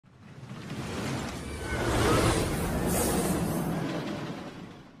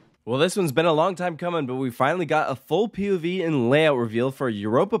Well, this one's been a long time coming, but we finally got a full POV and layout reveal for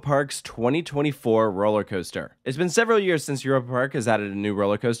Europa Park's 2024 roller coaster. It's been several years since Europa Park has added a new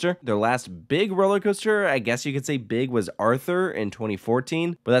roller coaster. Their last big roller coaster, I guess you could say big, was Arthur in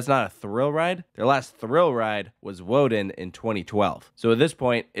 2014, but that's not a thrill ride. Their last thrill ride was Woden in 2012. So at this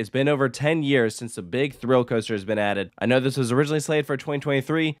point, it's been over 10 years since a big thrill coaster has been added. I know this was originally slated for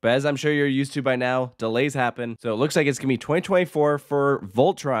 2023, but as I'm sure you're used to by now, delays happen. So it looks like it's gonna be 2024 for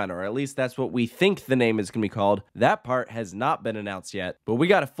Voltron, or at least that's what we think the name is going to be called. That part has not been announced yet, but we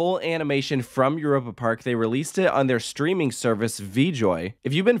got a full animation from Europa Park. They released it on their streaming service, VJoy.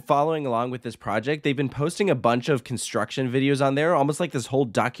 If you've been following along with this project, they've been posting a bunch of construction videos on there, almost like this whole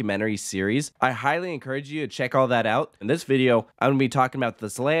documentary series. I highly encourage you to check all that out. In this video, I'm going to be talking about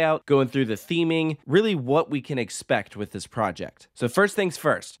this layout, going through the theming, really what we can expect with this project. So first things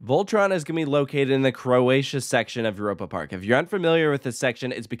first, Voltron is going to be located in the Croatia section of Europa Park. If you're unfamiliar with this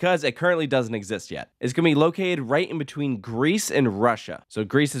section, it's because it currently doesn't exist yet. It's going to be located right in between Greece and Russia. So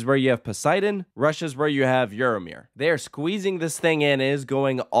Greece is where you have Poseidon, Russia is where you have Euromir. They are squeezing this thing in and is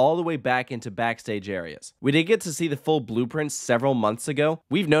going all the way back into backstage areas. We did get to see the full blueprints several months ago.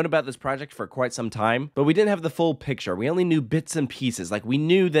 We've known about this project for quite some time, but we didn't have the full picture. We only knew bits and pieces. Like, we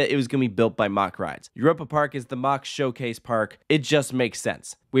knew that it was going to be built by MACK Rides. Europa Park is the MACK showcase park. It just makes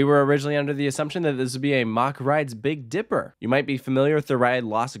sense. We were originally under the assumption that this would be a MACK Rides Big Dipper. You might be familiar with the ride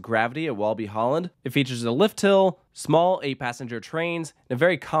Lost Gravity at Walby, Holland. It features a lift hill, small 8-passenger trains, and a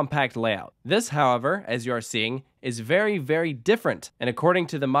very compact layout. This, however, as you are seeing, is very, very different. And according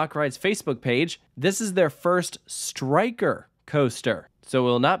to the MACK Rides Facebook page, this is their first Stryker coaster. So it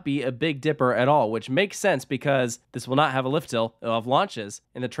will not be a Big Dipper at all, which makes sense because this will not have a lift hill, it'll have launches,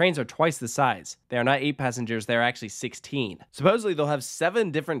 and the trains are twice the size. They are not 8 passengers, they're actually 16. Supposedly they'll have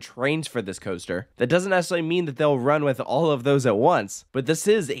 7 different trains for this coaster. That doesn't necessarily mean that they'll run with all of those at once, but this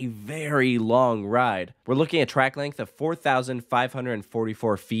is a very long ride. We're looking at track length of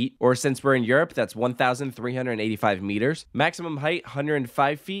 4,544 feet, or since we're in Europe, that's 1,385 meters. Maximum height,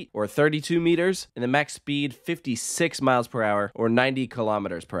 105 feet, or 32 meters, and the max speed, 56 miles per hour, or 90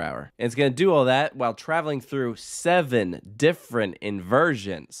 kilometers per hour. And it's going to do all that while traveling through 7 different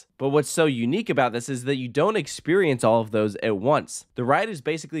inversions. But what's so unique about this is that you don't experience all of those at once. The ride is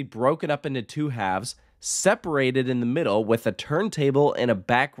basically broken up into 2 halves, separated in the middle with a turntable and a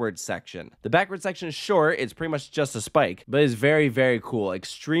backward section. The backward section is short, it's pretty much just a spike, but it's very, very cool,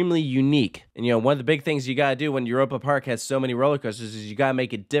 extremely unique. And you know, one of the big things you gotta do when Europa Park has so many roller coasters is you gotta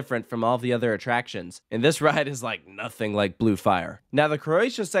make it different from all the other attractions. And this ride is like nothing like Blue Fire. Now, the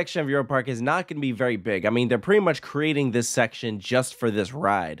Croatia section of Europa Park is not gonna be very big. I mean, they're pretty much creating this section just for this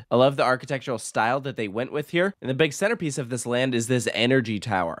ride. I love the architectural style that they went with here. And the big centerpiece of this land is this energy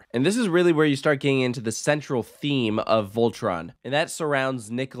tower. And this is really where you start getting into the central theme of Voltron, and that surrounds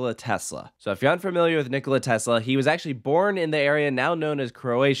Nikola Tesla. So if you're unfamiliar with Nikola Tesla, he was actually born in the area now known as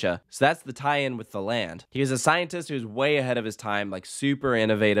Croatia, so that's the tie-in with the land. He was a scientist who was way ahead of his time, like super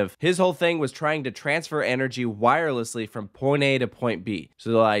innovative. His whole thing was trying to transfer energy wirelessly from point A to point B.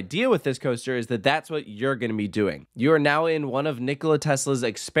 So the idea with this coaster is that that's what you're going to be doing. You are now in one of Nikola Tesla's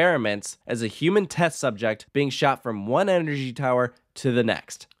experiments as a human test subject being shot from one energy tower to the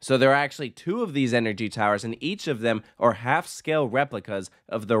next. So there are actually 2 of these energy towers, and each of them are half-scale replicas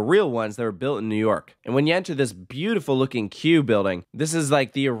of the real ones that were built in New York. And when you enter this beautiful looking Q building, this is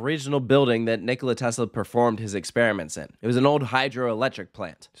like the original building that Nikola Tesla performed his experiments in. It was an old hydroelectric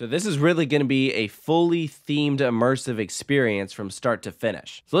plant. So this is really going to be a fully themed immersive experience from start to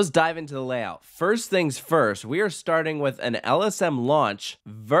finish. So let's dive into the layout. First things first, we are starting with an LSM launch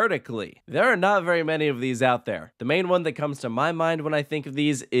vertically. There are not very many of these out there. The main one that comes to my mind when I think of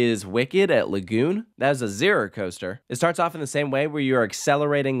these is Wicked at Lagoon. That is a Zero coaster. It starts off in the same way where you are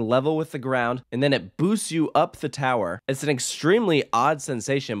accelerating level with the ground, and then it boosts you up the tower. It's an extremely odd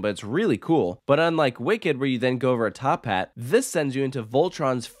sensation, but it's really cool. But unlike Wicked, where you then go over a top hat, this sends you into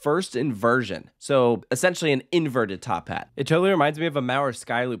Voltron's first inversion. So essentially an inverted top hat. It totally reminds me of a Mauer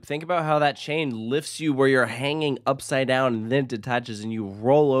Skyloop. Think about how that chain lifts you where you're hanging upside down and then detaches and you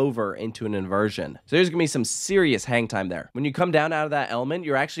roll over into an inversion. So there's gonna be some serious hang time there. When you come down out of that element,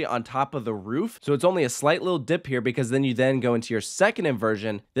 you're actually on top of the roof. So it's only a slight little dip here because then you then go into your second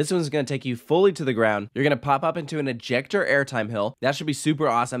inversion. This one's going to take you fully to the ground. You're going to pop up into an ejector airtime hill. That should be super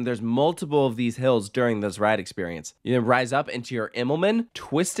awesome. There's multiple of these hills during this ride experience. You then rise up into your Immelman,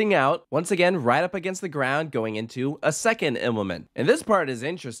 twisting out, once again, right up against the ground, going into a second Immelman. And this part is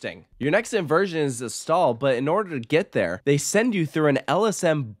interesting. Your next inversion is a stall, but in order to get there, they send you through an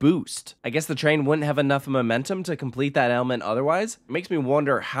LSM boost. I guess the train wouldn't have enough momentum to complete that element otherwise. wise, it makes me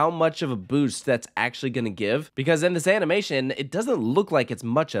wonder how much of a boost that's actually going to give, because in this animation, it doesn't look like it's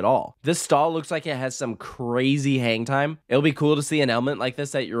much at all. This stall looks like it has some crazy hang time. It'll be cool to see an element like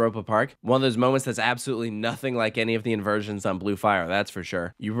this at Europa Park. One of those moments that's absolutely nothing like any of the inversions on Blue Fire, that's for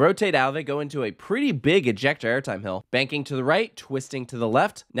sure. You rotate out of it, go into a pretty big ejector airtime hill, banking to the right, twisting to the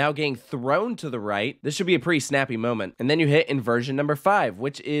left, now getting thrown to the right. This should be a pretty snappy moment. And then you hit inversion number 5,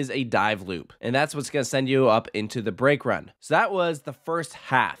 which is a dive loop. And that's what's going to send you up into the brake run. So that was the first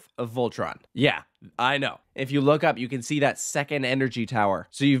half of Voltron. Yeah, I know. If you look up, you can see that second energy tower.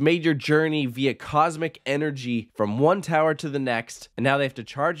 So you've made your journey via cosmic energy from one tower to the next, and now they have to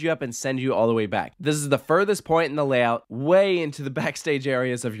charge you up and send you all the way back. This is the furthest point in the layout, way into the backstage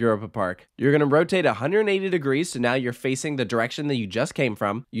areas of Europa Park. You're going to rotate 180 degrees, so now you're facing the direction that you just came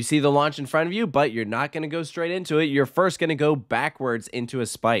from. You see the launch in front of you, but you're not going to go straight into it. You're first going to go backwards into a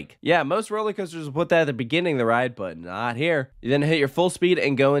spike. Yeah, most roller coasters will put that at the beginning of the ride, but not here. You then hit your full speed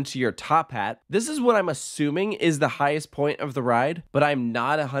and go into your top hat. This is what I'm assuming is the highest point of the ride, but I'm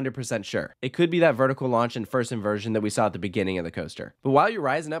not 100% sure. It could be that vertical launch and first inversion that we saw at the beginning of the coaster. But while you're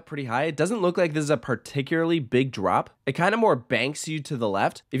rising up pretty high, it doesn't look like this is a particularly big drop. It kind of more banks you to the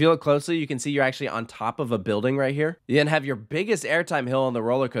left. If you look closely, you can see you're actually on top of a building right here. You then have your biggest airtime hill on the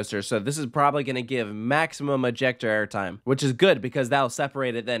roller coaster, so this is probably going to give maximum ejector airtime, which is good because that'll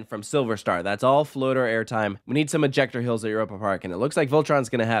separate it then from Silver Star. That's all floater airtime. We need some ejector hills at Europa Park, and it looks like Voltron's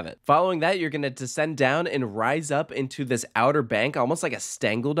going to have it. Following that, you're going to descend down and rise up into this outer bank, almost like a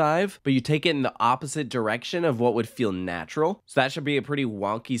stangle dive, but you take it in the opposite direction of what would feel natural. So that should be a pretty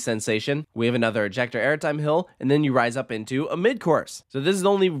wonky sensation. We have another ejector airtime hill, and then you rise up into a mid-course. So this is the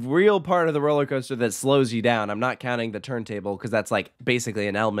only real part of the roller coaster that slows you down. I'm not counting the turntable because that's like basically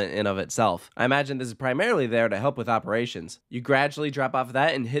an element in of itself. I imagine this is primarily there to help with operations. You gradually drop off of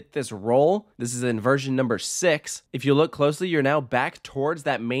that and hit this roll. This is inversion number 6. If you look closely, you're now back towards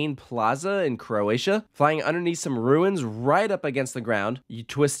that main plaza in Croatia, flying underneath some ruins right up against the ground. You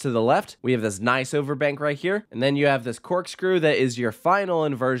twist to the left. We have this nice overbank right here. And then you have this corkscrew that is your final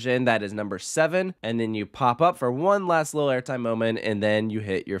inversion. That is number 7. And then you pop up for one last little airtime moment, and then you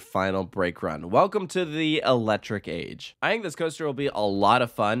hit your final brake run. Welcome to the electric age. I think this coaster will be a lot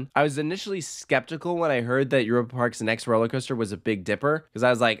of fun. I was initially skeptical when I heard that Europa Park's next roller coaster was a Big Dipper, because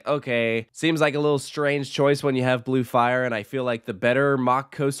I was like, okay, seems like a little strange choice when you have Blue Fire, and I feel like the better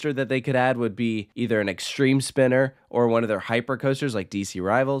MACK coaster that they could add would be either an extreme spinner or one of their hyper coasters like DC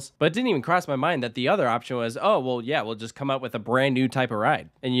Rivals. But it didn't even cross my mind that the other option was, oh, well, yeah, we'll just come up with a brand new type of ride.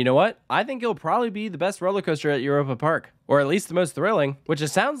 And you know what? I think it'll probably be the best roller coaster at Europa Park, or at least the most thrilling, which it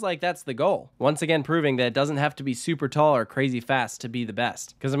sounds like that's the goal. Once again, proving that it doesn't have to be super tall or crazy fast to be the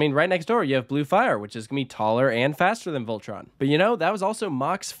best. Because, I mean, right next door, you have Blue Fire, which is going to be taller and faster than Voltron. But, you know, that was also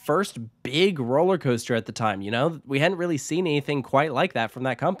MACK's first big roller coaster at the time, you know? We hadn't really seen anything quite like that from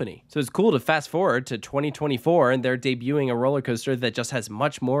that company. So it's cool to fast forward to 2024, and they're debuting a roller coaster that just has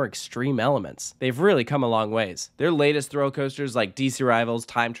much more extreme elements. They've really come a long ways. Their latest thrill coasters like DC Rivals,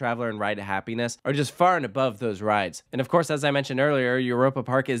 Time Traveler, and Ride to Happiness are just far and above those rides. And of course, as I mentioned earlier, Europa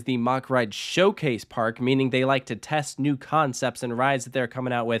Park is the MACK Ride Showcase Park, meaning they like to test new concepts and rides that they're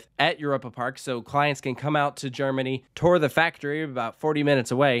coming out with at Europa Park, so clients can come out to Germany, tour the factory about 40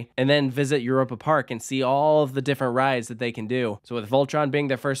 minutes away, and then visit Europa Park and see all of the different rides that they can do. So with Voltron being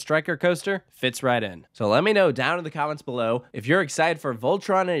their first Stryker coaster, fits right in. So let me know down in the comments below if you're excited for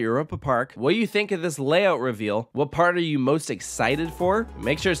Voltron at Europa Park. What do you think of this layout reveal? What part are you most excited for?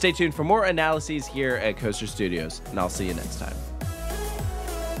 Make sure to stay tuned for more analyses here at Coaster Studios, and I'll see you next time.